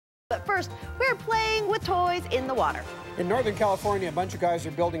first, we're playing with toys in the water. In Northern California, a bunch of guys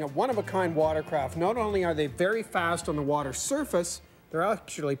are building a one-of-a-kind watercraft. Not only are they very fast on the water surface, they're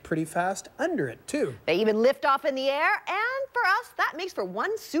actually pretty fast under it, too. They even lift off in the air, and for us, that makes for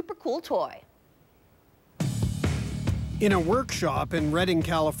one super cool toy. In a workshop in Redding,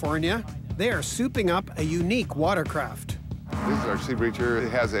 California, they are souping up a unique watercraft. This is our Seabreacher. It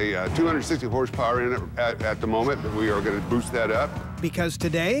has a 260 horsepower in it at the moment. We are going to boost that up. Because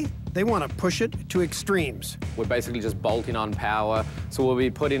today, they want to push it to extremes. We're basically just bolting on power. So we'll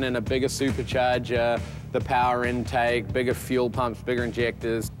be putting in a bigger supercharger, the power intake, bigger fuel pumps, bigger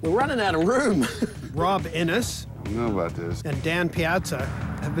injectors. We're running out of room. Rob Innes I don't know about this. and Dan Piazza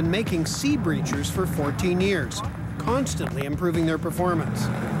have been making Seabreachers for 14 years, constantly improving their performance.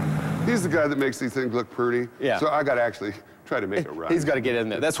 He's the guy that makes these things look pretty. Yeah. So I got to actually try to make it right. He's got to get in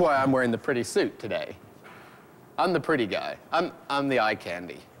there. That's why I'm wearing the pretty suit today. I'm the pretty guy. I'm the eye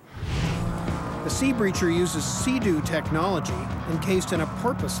candy. The Seabreacher uses Sea-Doo technology encased in a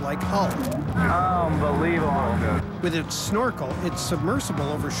porpoise-like hull. Unbelievable. With its snorkel, it's submersible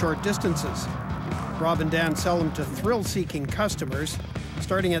over short distances. Rob and Dan sell them to thrill-seeking customers,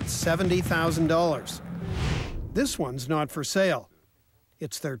 starting at $70,000. This one's not for sale.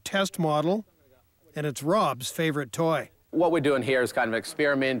 It's their test model, and it's Rob's favorite toy. What we're doing here is kind of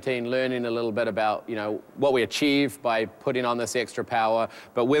experimenting, learning a little bit about, what we achieve by putting on this extra power,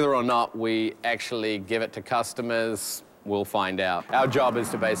 but whether or not we actually give it to customers, we'll find out. Our job is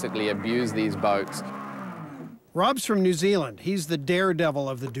to basically abuse these boats. Rob's from New Zealand. He's the daredevil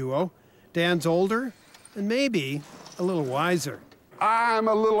of the duo. Dan's older and maybe a little wiser. I'm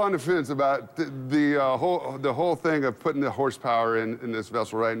a little on the fence about the whole thing of putting the horsepower in this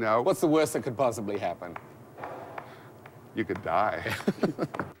vessel right now. What's the worst that could possibly happen? You could die.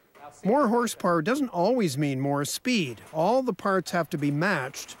 More horsepower doesn't always mean more speed. All the parts have to be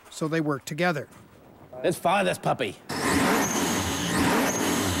matched so they work together. Let's fire this puppy.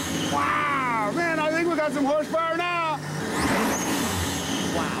 Wow, man, I think we got some horsepower now.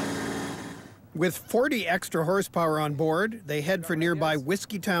 Wow. With 40 extra horsepower on board, they head for nearby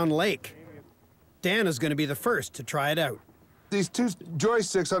Whiskeytown Lake. Dan is going to be the first to try it out. These two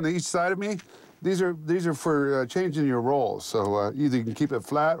joysticks on each side of me, these are for changing your rolls. So either you can keep it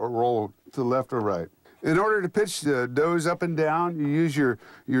flat or roll to the left or right. In order to pitch the nose up and down, you use your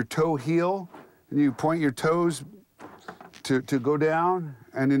toe heel, and you point your toes to go down,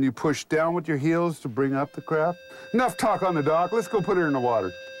 and then you push down with your heels to bring up the craft. Enough talk on the dock. Let's go put her in the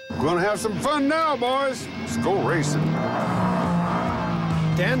water. We're gonna have some fun now, boys. Let's go racing.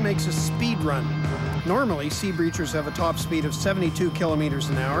 Dan makes a speed run. Normally, Seabreachers have a top speed of 72 kilometers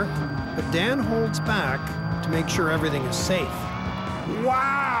an hour, but Dan holds back to make sure everything is safe.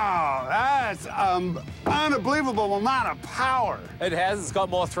 Wow, that's unbelievable amount of power. It has? It's got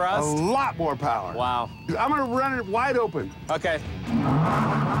more A thrust? lot more power. Wow. I'm gonna run it wide open. Okay.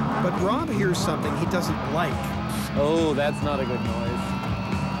 But Rob hears something he doesn't like. Oh, that's not a good noise.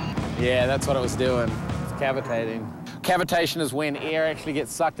 Yeah, that's what it was doing. It's cavitating. Cavitation is when air actually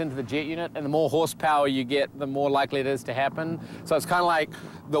gets sucked into the jet unit, and the more horsepower you get, the more likely it is to happen. So it's kind of like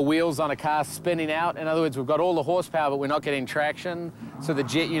the wheels on a car spinning out. In other words, we've got all the horsepower, but we're not getting traction. So the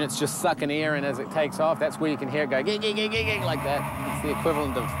jet unit's just sucking air in as it takes off. That's where you can hear it go, ging, ging, ging, ging, ging, like that. It's the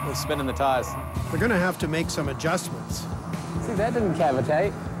equivalent of spinning the tires. They're going to have to make some adjustments. See, that didn't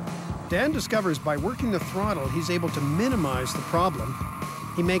cavitate. Dan discovers by working the throttle, he's able to minimize the problem.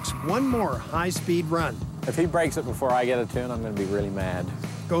 He makes one more high-speed run. If he breaks it before I get a turn, I'm going to be really mad.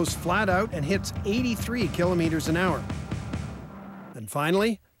 Goes flat out and hits 83 kilometers an hour. And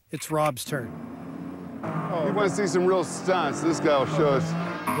finally, it's Rob's turn. Oh, you want to see some real stunts? This guy will show us.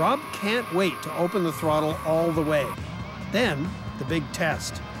 Rob can't wait to open the throttle all the way. Then, the big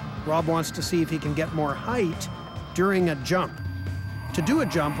test. Rob wants to see if he can get more height during a jump. To do a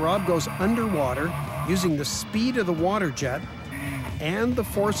jump, Rob goes underwater using the speed of the water jet and the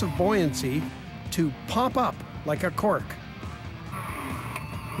force of buoyancy to pop up like a cork.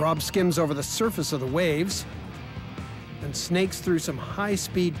 Rob skims over the surface of the waves and snakes through some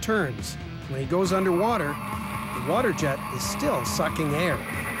high-speed turns. When he goes underwater, the water jet is still sucking air.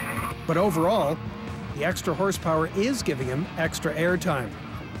 But overall, the extra horsepower is giving him extra airtime.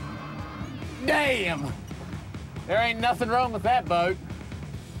 Damn! There ain't nothing wrong with that boat.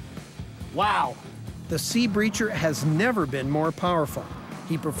 Wow. The Seabreacher has never been more powerful.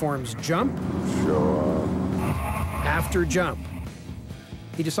 He performs jump after jump.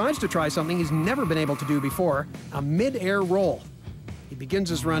 He decides to try something he's never been able to do before, a mid-air roll. He begins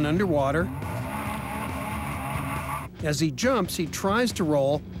his run underwater. As he jumps, he tries to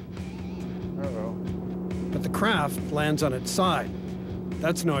roll, but the craft lands on its side.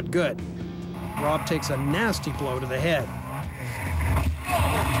 That's not good. Rob takes a nasty blow to the head.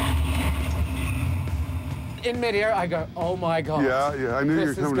 In midair, I go, oh my God. Yeah, I knew you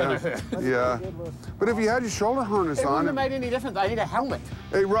were coming down. Hurt. Yeah. But if you had your shoulder harness It on... wouldn't have made any difference. I need a helmet.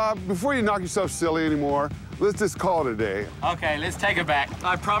 Hey, Rob, before you knock yourself silly anymore, let's just call it a day. Okay, let's take it back.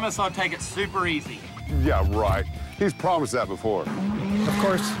 I promise I'll take it super easy. Yeah, right. He's promised that before. Of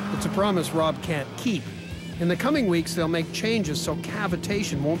course, it's a promise Rob can't keep. In the coming weeks, they'll make changes so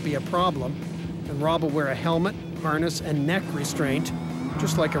cavitation won't be a problem, and Rob will wear a helmet, harness, and neck restraint,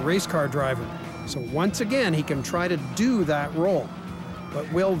 just like a race car driver. So once again, he can try to do that role.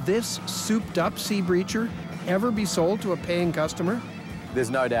 But will this souped-up Seabreacher ever be sold to a paying customer? There's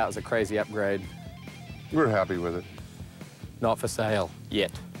no doubt it's a crazy upgrade. We're happy with it. Not for sale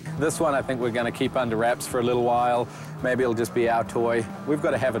yet. This one I think we're going to keep under wraps for a little while. Maybe it'll just be our toy. We've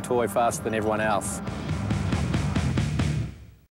got to have a toy faster than everyone else.